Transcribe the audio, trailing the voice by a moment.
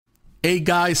Hey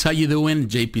guys, how you doing?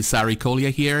 JP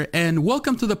Saricolia here, and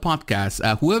welcome to the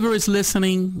podcast. Whoever is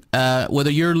listening,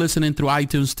 whether you're listening through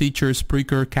iTunes, Teacher,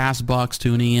 Spreaker, CastBox,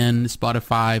 TuneIn,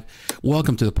 Spotify,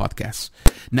 welcome to the podcast.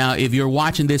 Now, if you're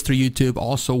watching this through YouTube,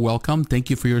 also welcome. Thank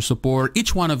you for your support.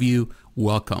 Each one of you,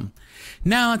 welcome.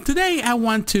 Now, today I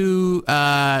want to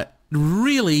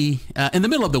really, in the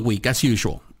middle of the week, as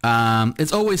usual,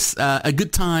 it's always a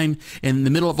good time in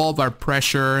the middle of all of our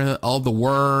pressure, all the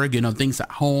work, things at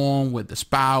home with the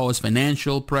spouse,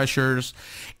 financial pressures,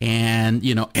 and,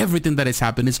 everything that has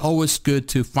happened. It's always good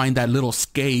to find that little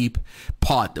escape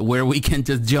pod where we can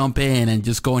just jump in and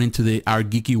just go into our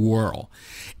geeky world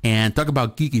and talk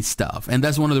about geeky stuff. And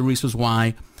that's one of the reasons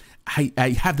why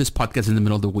I have this podcast in the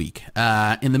middle of the week,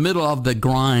 in the middle of the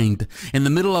grind, in the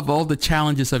middle of all the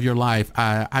challenges of your life.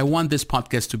 I want this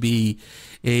podcast to be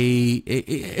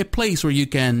a place where you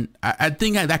can, I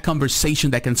think that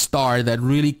conversation that can start, that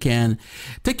really can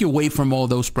take you away from all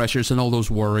those pressures and all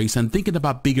those worries and thinking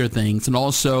about bigger things, and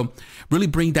also really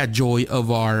bring that joy of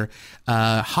our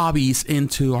hobbies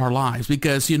into our lives.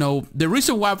 Because, the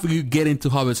reason why we get into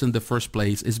hobbies in the first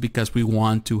place is because we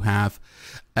want to have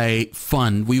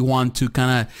fun. We want to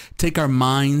kind of take our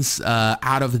minds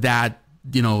out of that,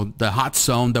 the hot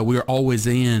zone that we're always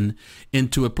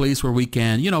into a place where we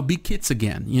can, be kids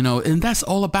again, and that's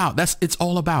all about, it's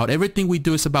all about, everything we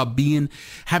do is about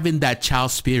having that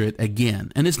child spirit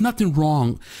again. And there's nothing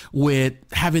wrong with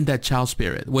having that child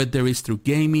spirit, whether it's through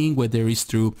gaming, whether it's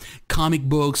through comic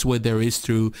books, whether it's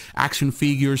through action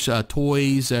figures,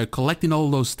 toys, collecting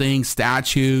all those things,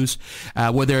 statues,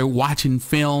 whether watching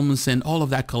films and all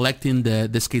of that, collecting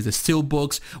this case, the steel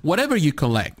books, whatever you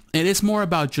collect. It is more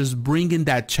about just bringing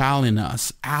that child in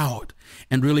us out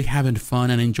and really having fun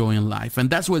and enjoying life. And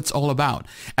that's what it's all about.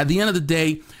 At the end of the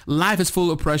day, life is full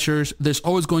of pressures. There's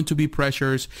always going to be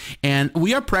pressures. And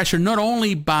we are pressured not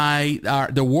only by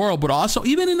the world, but also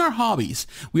even in our hobbies.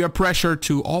 We are pressured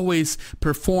to always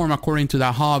perform according to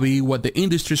that hobby, what the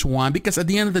industries want. Because at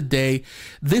the end of the day,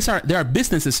 there are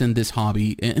businesses in this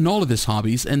hobby, in all of these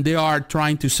hobbies, and they are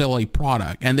trying to sell a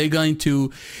product. And they're going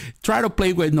to try to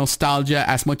play with nostalgia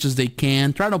as much as they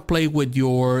can, try to play with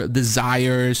your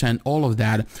desires and all of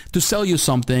that to sell you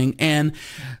something. And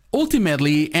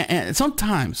ultimately, and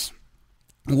sometimes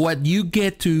what you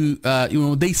get to,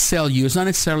 they sell you is not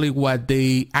necessarily what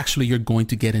you're going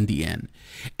to get in the end.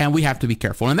 And we have to be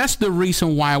careful. And that's the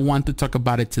reason why I want to talk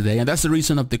about it today. And that's the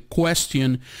reason of the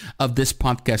question of this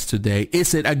podcast today.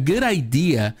 Is it a good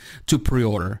idea to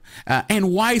pre-order?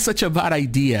 And why is such a bad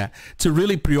idea to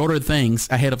really pre-order things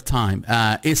ahead of time?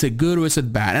 Is it good or is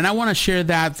it bad? And I want to share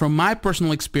that from my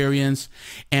personal experience,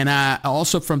 and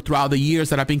also from throughout the years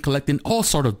that I've been collecting all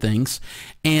sort of things.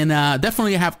 And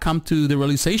definitely I have come to the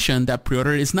realization that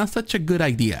pre-order is not such a good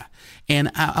idea. And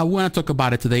I want to talk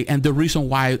about it today, and the reason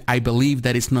why I believe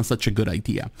that it's not such a good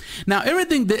idea. Now,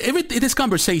 this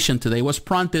conversation today was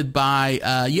prompted by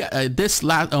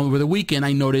over the weekend.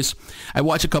 I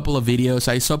watched a couple of videos.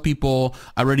 I saw people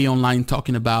already online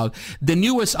talking about the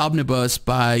newest omnibus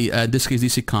by this case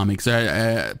DC Comics.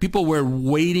 People were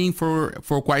waiting for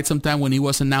quite some time when it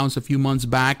was announced a few months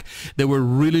back. They were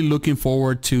really looking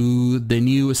forward to the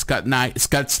new Scott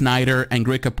Snyder and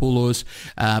Greg Capullo's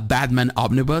Batman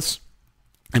omnibus.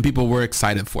 And people were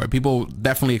excited for it. People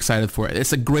definitely excited for it.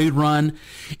 It's a great run.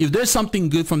 If there's something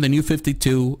good from the New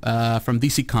 52 from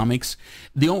DC Comics,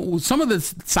 some of the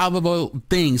salvable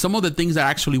things, some of the things that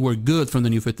actually were good from the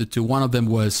New 52, one of them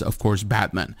was, of course,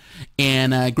 Batman.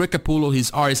 And Greg Capullo,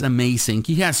 his art is amazing.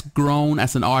 He has grown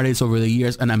as an artist over the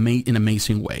years in an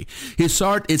amazing way. His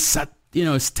art is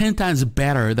it's 10 times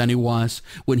better than it was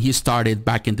when he started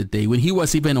back in the day, when he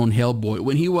was even on Hellboy,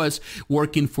 when he was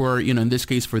working for, in this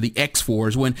case, for the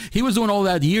X-Force, when he was doing all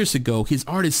that years ago. His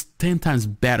art is 10 times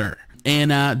better.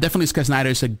 And definitely Scott Snyder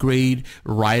is a great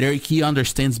writer. He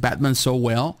understands Batman so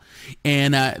well.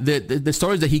 And the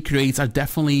stories that he creates are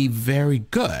definitely very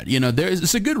good.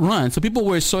 It's a good run. So people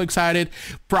were so excited.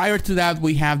 Prior to that,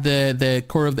 we have the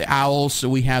Court of the Owls.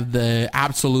 We have the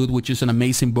Absolute, which is an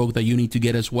amazing book that you need to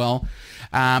get as well.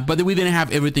 But we didn't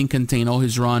have everything contained, all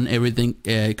his run, everything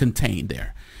contained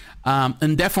there.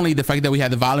 And definitely the fact that we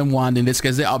had the Volume 1, in this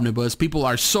case the omnibus, people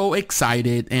are so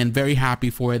excited and very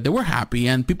happy for it. They were happy,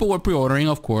 and people were pre-ordering,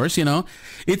 of course.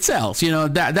 It sells.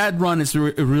 That run is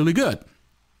really good.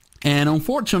 And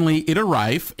unfortunately, it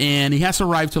arrived, and it has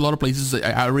arrived to a lot of places.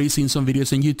 I already seen some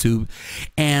videos on YouTube,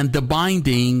 and the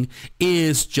binding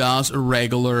is just a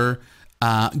regular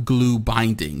glue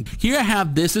binding. Here I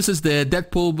have this. This is the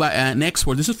Deadpool by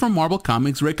X-Force. This is from Marvel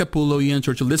Comics. Greg Capullo, Ian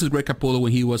Churchill. This is Greg Capullo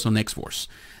when he was on X-Force.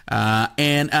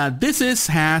 And this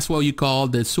has what you call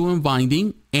the sewn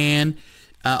binding, and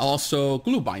also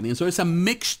glue binding. So it's a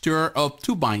mixture of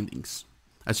two bindings,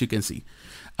 as you can see.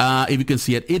 If you can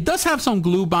see it, it does have some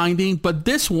glue binding, but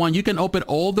this one you can open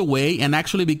all the way, and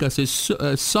actually because it's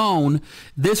sewn,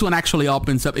 this one actually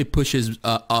opens up. It pushes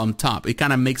on top. It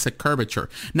kind of makes a curvature.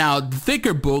 Now, the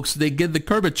thicker books, they get the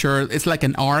curvature. It's like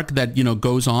an arc that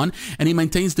goes on, and it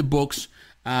maintains the books.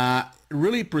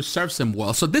 Really preserves them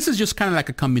well. So this is just kind of like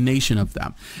a combination of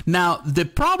them. Now, the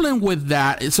problem with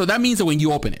that, so that means that when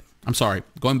you open it, I'm sorry,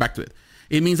 going back to it,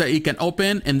 it means that it can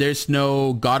open and there's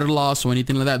no gutter loss or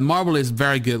anything like that. Marvel is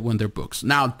very good when they're books.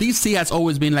 Now, DC has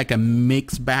always been like a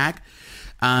mixed bag.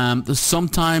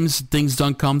 Sometimes things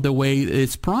don't come the way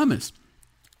it's promised.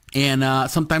 And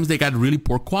sometimes they got really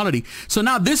poor quality. So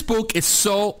now this book is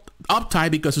so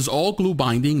uptight because it's all glue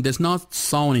binding. There's not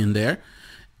sewn in there.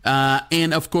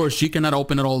 And of course you cannot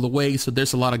open it all the way. So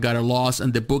there's a lot of gutter loss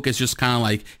and the book is just kind of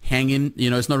like hanging,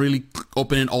 it's not really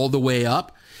opening all the way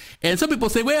up. And some people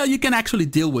say, well, you can actually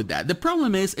deal with that. The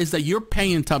problem is that you're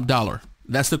paying top dollar.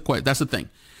 That's the thing.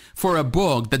 For a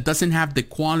book that doesn't have the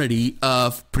quality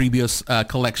of previous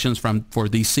collections for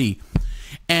DC.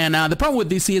 And the problem with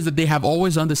DC is that they have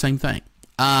always done the same thing.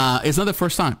 It's not the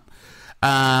first time.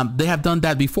 They have done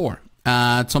that before.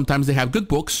 Sometimes they have good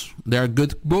books. There are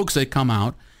good books that come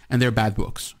out, and they're bad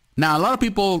books. Now, a lot of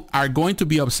people are going to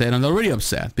be upset, and they're already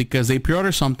upset, because they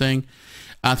pre-order something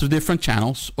through different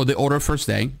channels, or they order first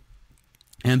day,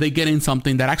 and they get in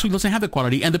something that actually doesn't have the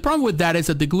quality. And the problem with that is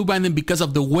that the glue binding, because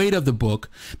of the weight of the book,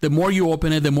 the more you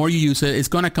open it, the more you use it, it's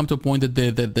going to come to a point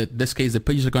that this case, the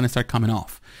pages are going to start coming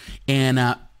off.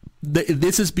 And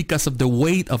this is because of the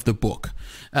weight of the book,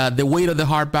 the weight of the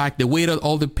hardback, the weight of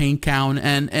all the paint count,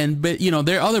 but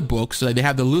there are other books. They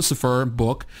have the Lucifer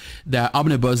book, the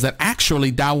omnibus, that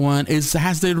actually that one has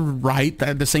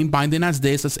the same binding as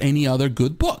this, as any other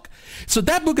good book. So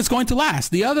that book is going to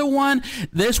last. The other one,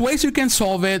 there's ways you can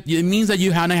solve it. It means that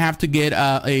you have to get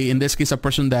in this case, a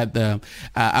person that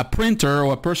a printer,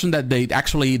 or a person that they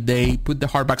put the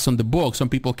hardbacks on the book. Some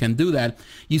people can do that.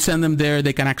 You send them there,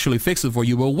 they can actually fix it for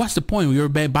you. Well, what's the point? You're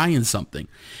buying something.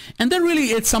 And then really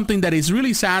it's something that is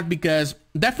really sad, because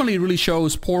definitely really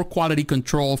shows poor quality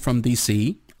control from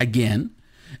DC again.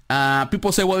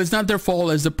 People say, well, it's not their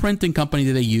fault, it's the printing company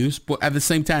that they use, but at the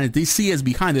same time, DC is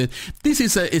behind it. This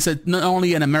is not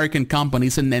only an American company,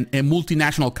 it's a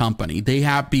multinational company. They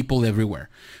have people everywhere,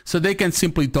 so they can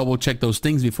simply double check those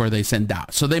things before they send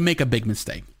out. So they make a big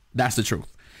mistake. That's the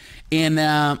truth. And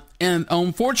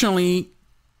unfortunately,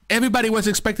 everybody was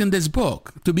expecting this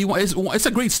book to be, it's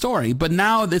a great story, but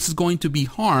now this is going to be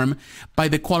harmed by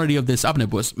the quality of this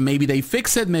omnibus. Maybe they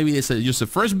fix it, maybe it's just the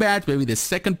first batch, maybe the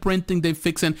second printing they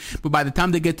fix it, but by the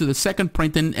time they get to the second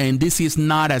printing, and this is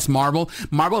not as Marvel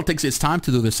takes its time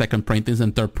to do the second printings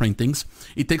and third printings.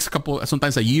 It takes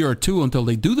sometimes a year or two until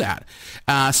they do that.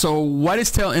 So what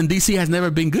is and DC has never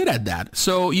been good at that.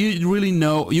 So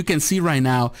you can see right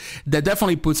now that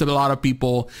definitely puts a lot of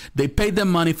people, they paid them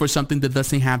money for something that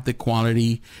doesn't have the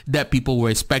quality that people were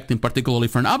expecting, particularly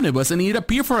for an omnibus. And it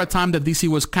appeared for a time that DC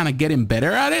was kind of getting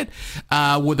better at it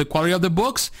with the quality of the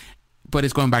books, but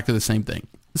it's going back to the same thing.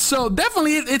 So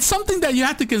definitely it's something that you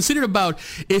have to consider about.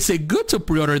 Is it good to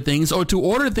pre-order things, or to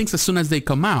order things as soon as they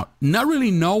come out, not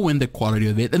really knowing the quality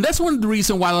of it? And that's one of the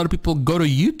reasons why a lot of people go to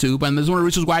YouTube, and that's one of the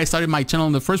reasons why I started my channel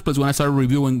in the first place when I started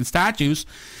reviewing the statues,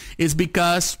 is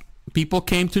because people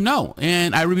came to know.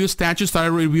 And I reviewed statues,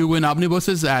 started reviewing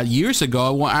omnibuses years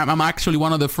ago. I'm actually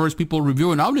one of the first people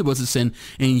reviewing omnibuses in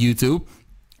YouTube.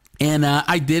 And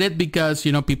I did it because,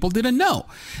 people didn't know.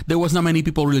 There was not many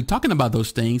people really talking about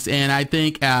those things. And I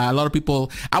think a lot of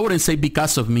people, I wouldn't say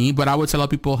because of me, but I would say a lot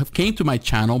of people have came to my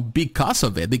channel because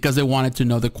of it, because they wanted to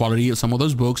know the quality of some of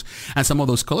those books and some of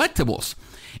those collectibles.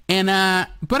 And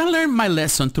but I learned my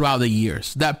lesson throughout the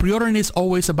years that pre-ordering is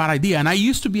always a bad idea. And I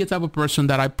used to be a type of person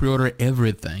that I pre-order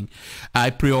everything. I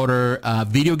pre-order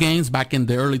video games back in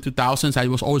the early 2000s. I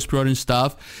was always pre-ordering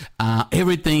stuff,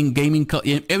 everything, gaming,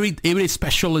 every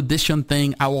special edition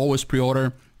thing I will always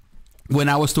pre-order. When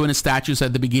I was doing statues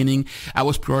at the beginning, I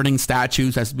was pre-ordering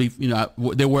statues as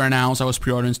they were announced. I was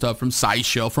pre-ordering stuff from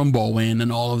Sideshow, from Bowen,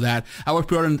 and all of that. I was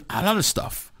pre-ordering a lot of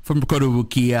stuff from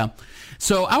Kotobukiya.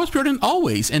 So I was pre-ordering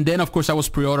always. And then, of course, I was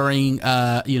pre-ordering,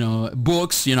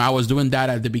 books. I was doing that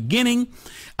at the beginning,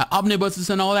 omnibuses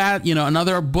and all that, and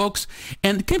other books.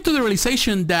 And came to the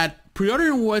realization that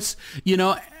pre-ordering was,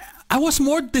 I was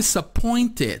more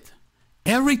disappointed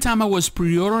every time I was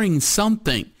pre-ordering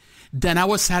something than I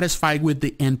was satisfied with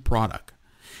the end product.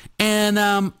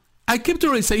 And I keep the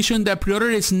realization that pre-order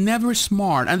is never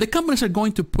smart, and the companies are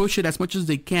going to push it as much as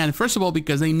they can. First of all,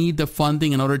 because they need the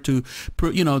funding in order to,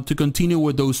 to continue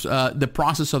with those the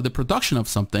process of the production of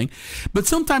something. But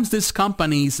sometimes these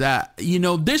companies,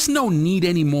 there's no need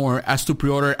anymore as to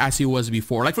pre-order as it was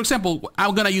before. Like, for example,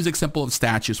 I'm gonna use example of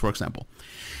statues. For example,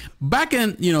 back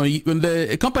in when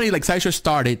the company like Sideshow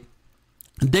started,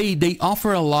 they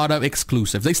offer a lot of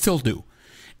exclusives. They still do.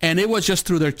 And it was just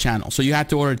through their channel. So you had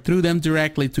to order through them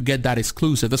directly to get that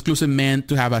exclusive. The exclusive meant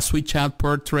to have a Sweet Child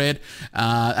portrait.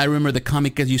 I remember the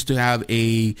comic used to have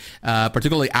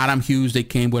particularly Adam Hughes. They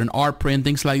came with an art print,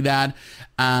 things like that.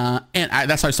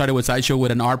 That's how I started with Sideshow,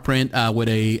 with an art print,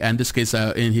 in this case,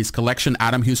 in his collection,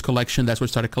 Adam Hughes collection. That's where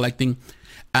I started collecting.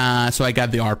 So I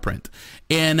got the art print,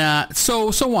 and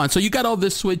so on. So you got all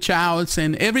this switch outs,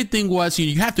 and everything was,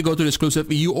 you have to go to the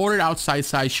exclusive. You ordered outside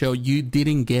Sideshow, you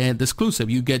didn't get the exclusive.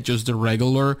 You get just the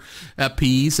regular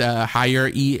piece, higher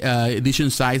edition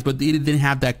size, but it didn't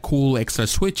have that cool extra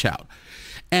switch out.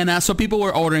 And so people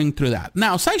were ordering through that.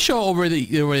 Now, Sideshow over the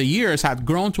years had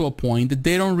grown to a point that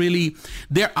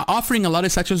they're offering a lot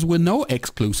of sections with no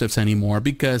exclusives anymore,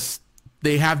 because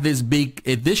they have these big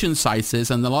edition sizes,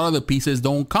 and a lot of the pieces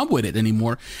don't come with it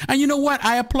anymore. And you know what?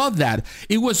 I applaud that.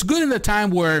 It was good in the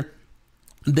time where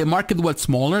the market was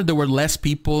smaller. There were less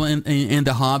people in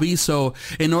the hobby. So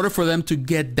in order for them to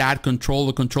get that control,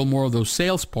 to control more of those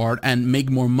sales part and make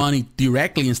more money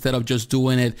directly instead of just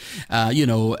doing it, at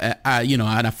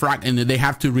a fraction, and they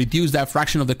have to reduce that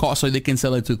fraction of the cost so they can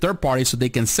sell it to third parties, so they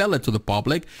can sell it to the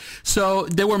public. So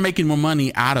they were making more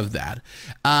money out of that.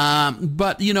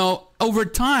 But over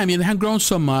time, it had grown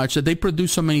so much that they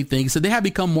produce so many things that they have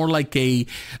become more like a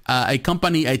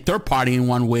company, a third party in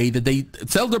one way, that they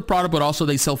sell their product, but also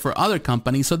they sell for other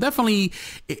companies. So definitely,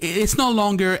 it's no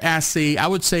longer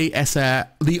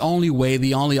the only way,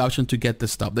 the only option to get the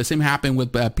stuff. The same happened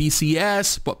with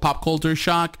PCS, Pop Culture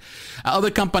Shock. Other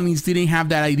companies didn't have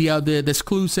that idea of the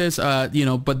exclusives,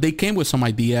 but they came with some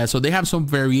ideas. So they have some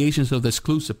variations of the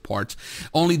exclusive parts,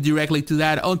 only directly to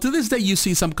that. To this day, you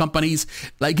see some companies,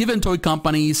 like even toy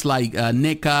companies like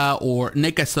NECA, or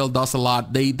NECA still does a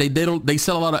lot. They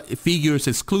sell a lot of figures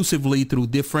exclusively through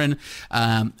different,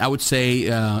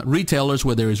 retailers,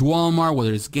 whether it's Walmart,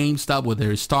 whether it's GameStop, whether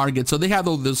it's Target. So they have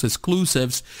all those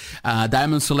exclusives.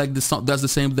 Diamond Select does the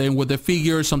same thing with their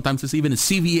figures. Sometimes it's even a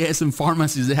CVS and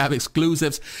pharmacies, they have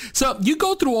exclusives. So you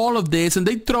go through all of this, and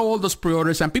they throw all those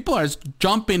pre-orders, and people are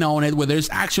jumping on it, whether it's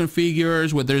action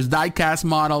figures, whether it's die-cast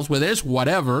models, whether it's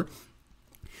whatever.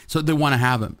 So they want to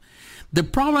have them. The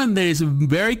problem there is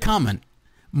very common.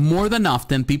 More than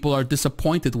often, people are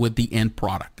disappointed with the end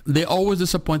product. They're always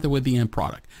disappointed with the end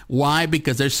product. Why?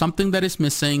 Because there's something that is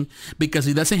missing, because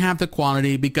it doesn't have the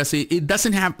quality, because it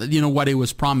doesn't have, what it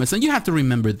was promised. And you have to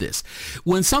remember this.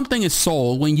 When something is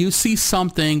sold, when you see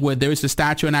something where there is a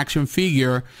statue and action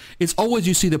figure, it's always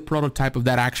you see the prototype of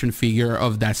that action figure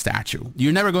of that statue.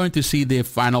 You're never going to see the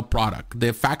final product,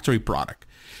 the factory product.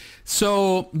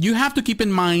 So you have to keep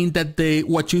in mind that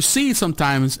what you see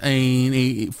sometimes in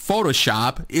a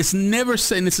Photoshop is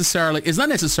not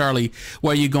necessarily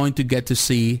what you're going to get to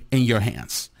see in your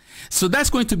hands. So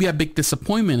that's going to be a big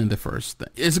disappointment in the first thing.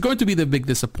 It's going to be the big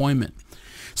disappointment.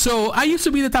 So I used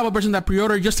to be the type of person that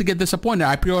pre-ordered just to get disappointed.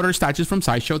 I pre-ordered statues from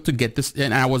Sideshow to get this,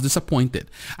 and I was disappointed.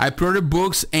 I pre-ordered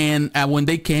books, and when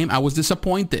they came, I was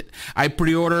disappointed. I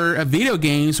pre-ordered video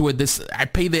games with this. I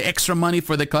paid the extra money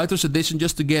for the collector's edition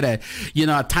just to get a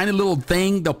tiny little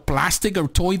thing, the plastic or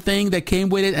toy thing that came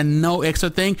with it, and no extra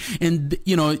thing. And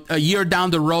a year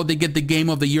down the road, they get the Game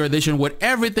of the Year edition with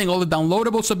everything, all the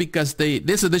downloadables. So because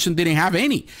this edition didn't have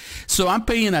any, so I'm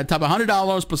paying a top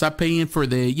 $100 plus I'm paying for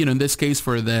the in this case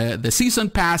for the season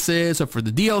passes or for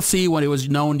the DLC when it was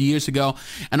known years ago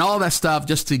and all that stuff,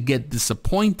 just to get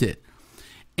disappointed.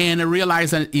 And I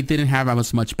realized that it didn't have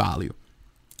as much value.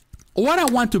 What I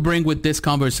want to bring with this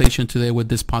conversation today, with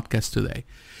this podcast today,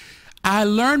 I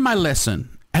learned my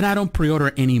lesson, and I don't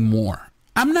pre-order anymore.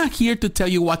 I'm not here to tell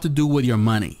you what to do with your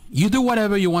money. You do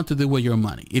whatever you want to do with your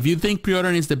money. If you think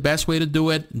pre-ordering is the best way to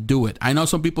do it, do it. I know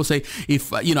some people say,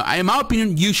 in my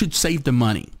opinion, you should save the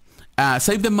money.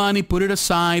 Save the money, put it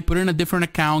aside, put it in a different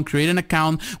account, create an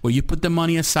account where you put the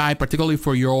money aside, particularly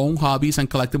for your own hobbies and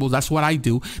collectibles. That's what I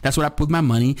do. That's where I put my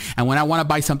money. And when I want to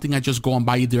buy something, I just go and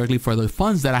buy it directly for the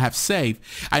funds that I have saved.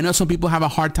 I know some people have a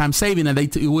hard time saving, and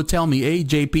they would tell me, hey,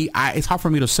 JP, it's hard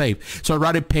for me to save. So I'd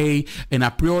rather pay in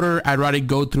a pre-order. I'd rather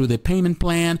go through the payment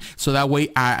plan. So that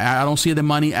way I don't see the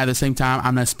money. At the same time,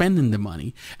 I'm not spending the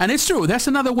money. And it's true. That's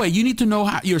another way. You need to know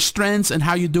your strengths and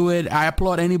how you do it. I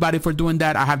applaud anybody for doing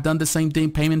that. I have done the same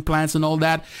thing, payment plans and all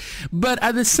that. But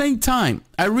at the same time,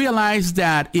 I realized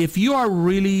that if you are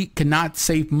really cannot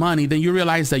save money, then you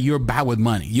realize that you're bad with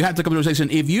money. You have the conversation.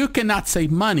 If you cannot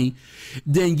save money,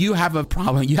 then you have a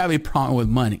problem. You have a problem with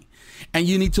money. And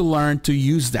you need to learn to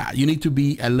use that. You need to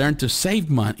learn to save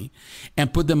money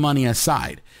and put the money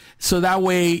aside. So that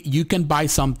way you can buy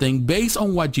something based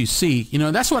on what you see. You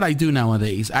know, that's what I do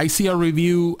nowadays. I see a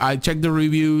review, I check the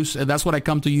reviews, and that's what I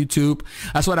come to YouTube.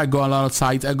 That's what I go a lot of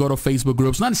sites. I go to Facebook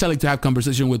groups, not necessarily to have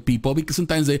conversation with people, because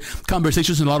sometimes the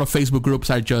conversations in a lot of Facebook groups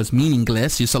are just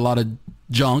meaningless. Just a lot of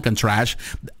junk and trash,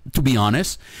 to be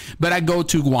honest. But I go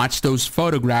to watch those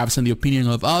photographs and the opinion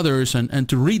of others, and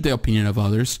to read the opinion of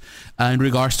others in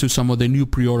regards to some of the new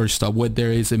pre-order stuff, whether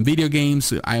there is in video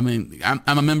games. I'm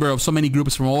a member of so many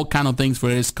groups from all kind of things,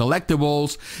 whether it's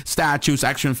collectibles, statues,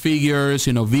 action figures,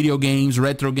 you know, video games,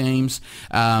 retro games,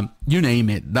 you name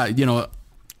it.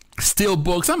 Steel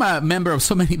books. I'm a member of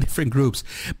so many different groups,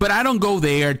 but I don't go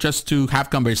there just to have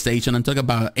conversation and talk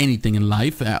about anything in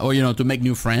life, or, you know, to make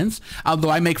new friends. Although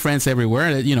I make friends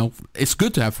everywhere, you know, it's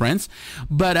good to have friends.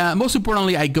 But most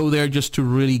importantly, I go there just to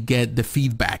really get the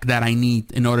feedback that I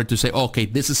need in order to say, okay,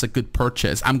 this is a good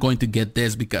purchase. I'm going to get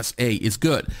this because, hey, it's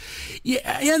good.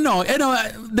 Yeah,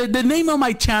 the name of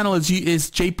my channel is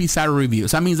JP Sari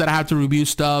Reviews. That means that I have to review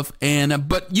stuff,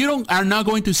 but you are not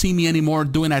going to see me anymore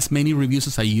doing as many reviews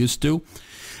as I used to,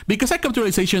 because I come to the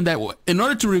realization that in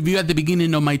order to review at the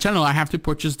beginning of my channel, I have to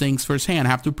purchase things firsthand.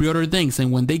 I have to pre-order things, and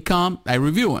when they come, I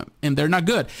review them, and they're not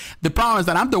good. The problem is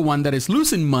that I'm the one that is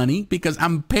losing money because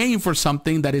I'm paying for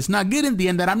something that is not good in the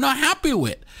end, that I'm not happy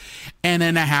with, and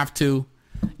then I have to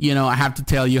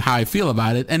tell you how I feel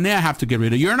about it, and then I have to get rid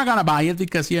of it. You're not gonna buy it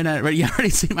because you already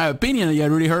seen my opinion, you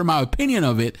already heard my opinion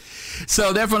of it.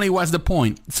 So definitely, what's the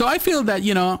point? So I feel that,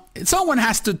 you know, someone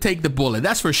has to take the bullet.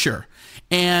 That's for sure.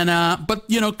 And but,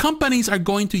 you know, companies are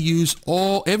going to use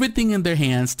everything in their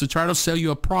hands to try to sell you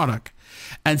a product.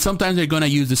 And sometimes they're going to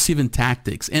use deceiving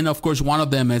tactics. And of course, one of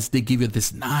them is they give you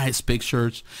this nice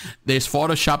pictures. There's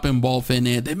Photoshop involved in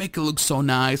it. They make it look so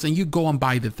nice, and you go and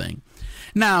buy the thing.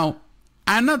 Now,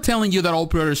 I'm not telling you that all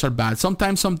pre-orders are bad.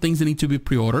 Sometimes some things need to be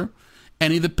pre-ordered,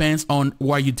 and it depends on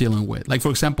what you're dealing with. Like,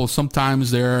 for example,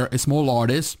 sometimes they're a small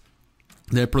artist.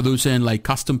 They're producing like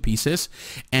custom pieces,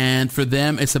 and for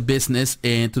them it's a business,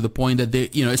 and to the point that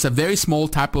it's a very small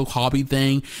type of hobby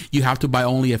thing. You have to buy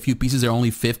only a few pieces. They're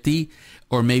only 50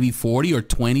 or maybe 40 or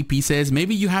 20 pieces.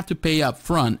 Maybe you have to pay up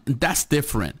front. That's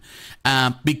different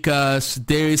because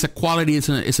there is a quality.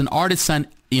 It's an artisan,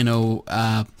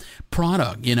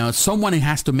 product. Someone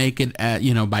has to make it,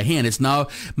 by hand. It's not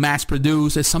mass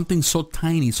produced. It's something so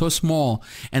tiny, so small,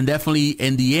 and definitely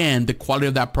in the end, the quality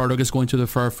of that product is going to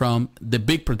differ from the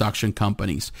big production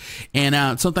companies.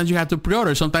 And sometimes you have to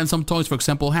pre-order. Sometimes some toys, for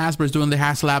example, Hasbro is doing the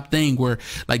HasLab thing where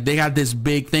like they got this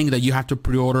big thing that you have to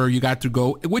pre-order. You got to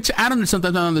go, which sometimes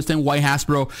I don't understand why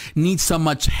Hasbro needs so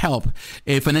much help,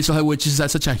 financial help, which is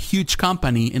such a huge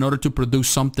company in order to produce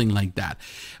something like that.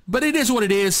 But it is what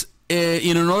it is.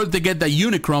 In order to get the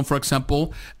Unicron, for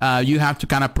example, you have to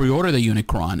kind of pre-order the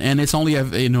Unicron, and it's only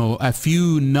a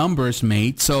few numbers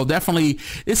made. So definitely,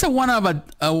 it's a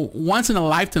once in a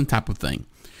lifetime type of thing.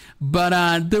 But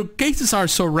the cases are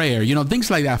so rare.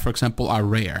 Things like that, for example, are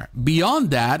rare.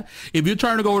 Beyond that, if you're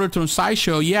trying to go over to a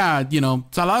sideshow, a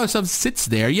lot of stuff sits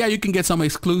there. Yeah, you can get some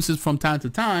exclusives from time to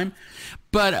time.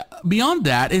 But beyond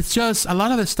that, it's just a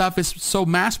lot of the stuff is so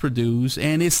mass-produced,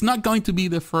 and it's not going to be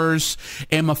the first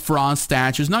Emma Frost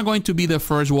statue. It's not going to be the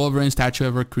first Wolverine statue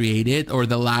ever created or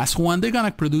the last one. They're going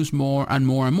to produce more and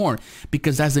more and more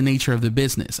because that's the nature of the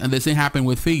business. And the same happen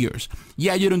with figures.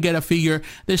 Yeah, you don't get a figure.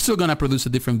 They're still going to produce a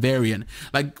different variant.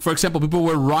 Like, for example, people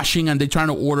were rushing and they're trying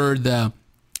to order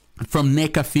from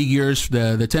NECA figures,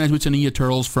 the Teenage Mutant Ninja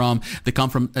Turtles they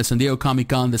come from San Diego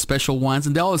Comic-Con, the special ones,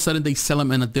 and then all of a sudden they sell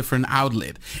them in a different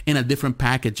outlet, in a different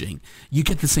packaging. You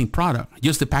get the same product,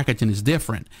 just the packaging is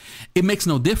different. It makes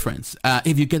no difference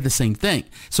if you get the same thing.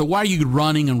 So why are you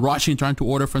running and rushing, trying to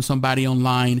order from somebody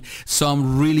online,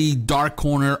 some really dark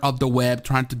corner of the web,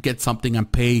 trying to get something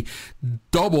and pay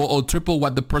double or triple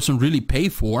what the person really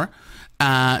paid for?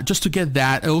 Just to get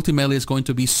that, ultimately it's going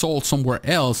to be sold somewhere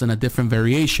else in a different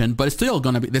variation, but it's still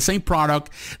going to be the same product,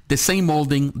 the same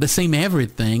molding, the same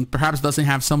everything. Perhaps doesn't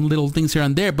have some little things here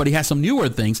and there, but it has some newer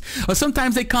things. Or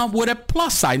sometimes they come with a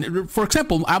plus side. For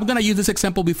example, I'm going to use this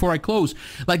example before I close.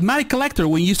 Like Matty Collector,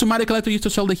 Matty Collector used to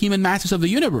sell the He-Man Masters of the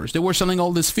Universe. They were selling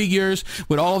all these figures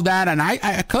with all of that, and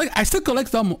I still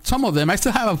collect some of them. I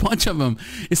still have a bunch of them.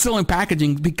 It's still in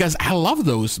packaging because I love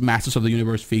those Masters of the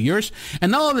Universe figures.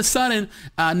 And all of a sudden,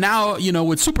 now,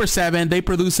 with Super 7, they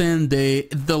producing the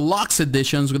deluxe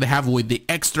editions they have with the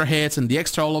extra hits and the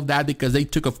extra all of that, because they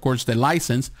took, of course, the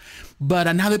license.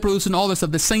 But now they're producing all this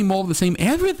stuff, the same mold, the same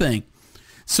everything.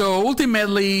 So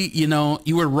ultimately,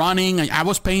 you were running.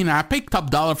 I paid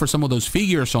top dollar for some of those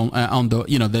figures on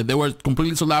the, they were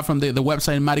completely sold out from the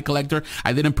website Matty Collector.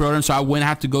 I didn't pre-order them, so I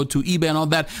had to go to eBay and all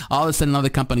that. All of a sudden, another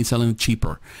company selling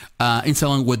cheaper, and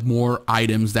selling with more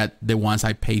items that the ones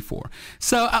I pay for.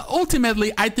 So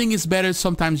ultimately, I think it's better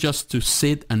sometimes just to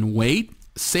sit and wait,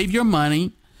 save your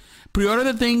money, pre-order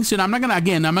the things. I'm not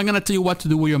gonna tell you what to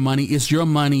do with your money. It's your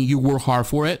money. You work hard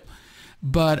for it.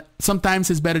 But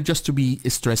sometimes it's better just to be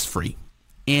stress-free.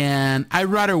 And I'd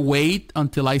rather wait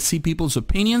until I see people's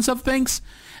opinions of things.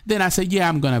 Then I say, yeah,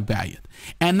 I'm going to buy it.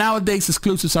 And nowadays,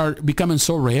 exclusives are becoming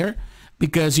so rare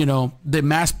because, they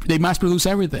mass produce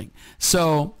everything.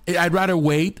 So I'd rather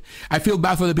wait. I feel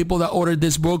bad for the people that ordered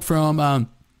this book from,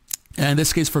 in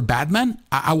this case, for Batman.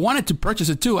 I wanted to purchase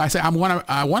it too. I said, I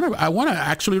want to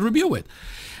actually review it.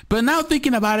 But now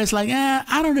thinking about it, it's like,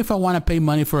 I don't know if I want to pay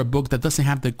money for a book that doesn't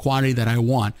have the quality that I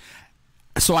want.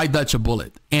 So I dodged a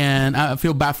bullet. And I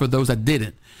feel bad for those that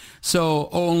didn't. So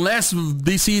unless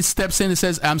DC steps in and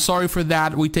says, I'm sorry for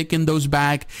that, we're taking those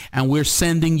back and we're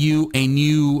sending you a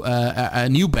new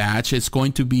batch. It's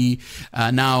going to be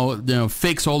now,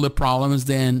 fix all the problems.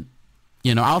 Then,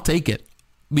 I'll take it.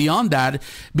 Beyond that,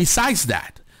 besides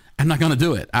that, I'm not going to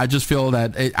do it. I just feel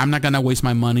that I'm not going to waste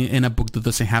my money in a book that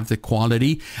doesn't have the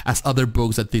quality as other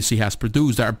books that DC has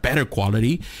produced that are better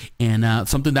quality, and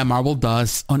something that Marvel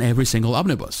does on every single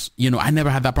omnibus. I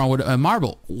never had that problem with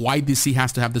Marvel. Why DC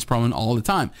has to have this problem all the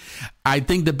time? I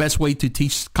think the best way to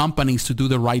teach companies to do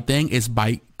the right thing is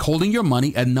by holding your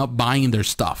money and not buying their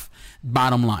stuff.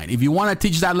 Bottom line, if you want to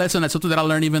teach that lesson, that's something that I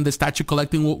learned even in the statue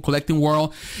collecting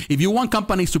world. If you want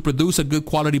companies to produce a good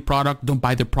quality product, don't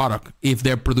buy the product if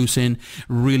they're producing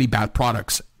really bad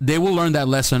products. They will learn that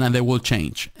lesson and they will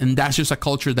change. And that's just a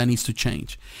culture that needs to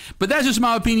change. But that's just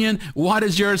my opinion. What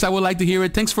is yours? I would like to hear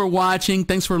it. Thanks for watching.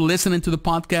 Thanks for listening to the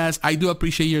podcast. I do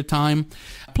appreciate your time.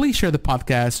 Please share the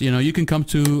podcast. You can come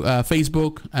to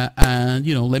Facebook and,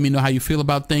 let me know how you feel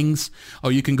about things.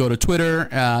 Or you can go to Twitter.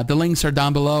 The links are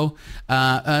down below.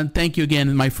 And thank you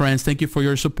again, my friends. Thank you for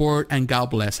your support, and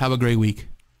God bless. Have a great week.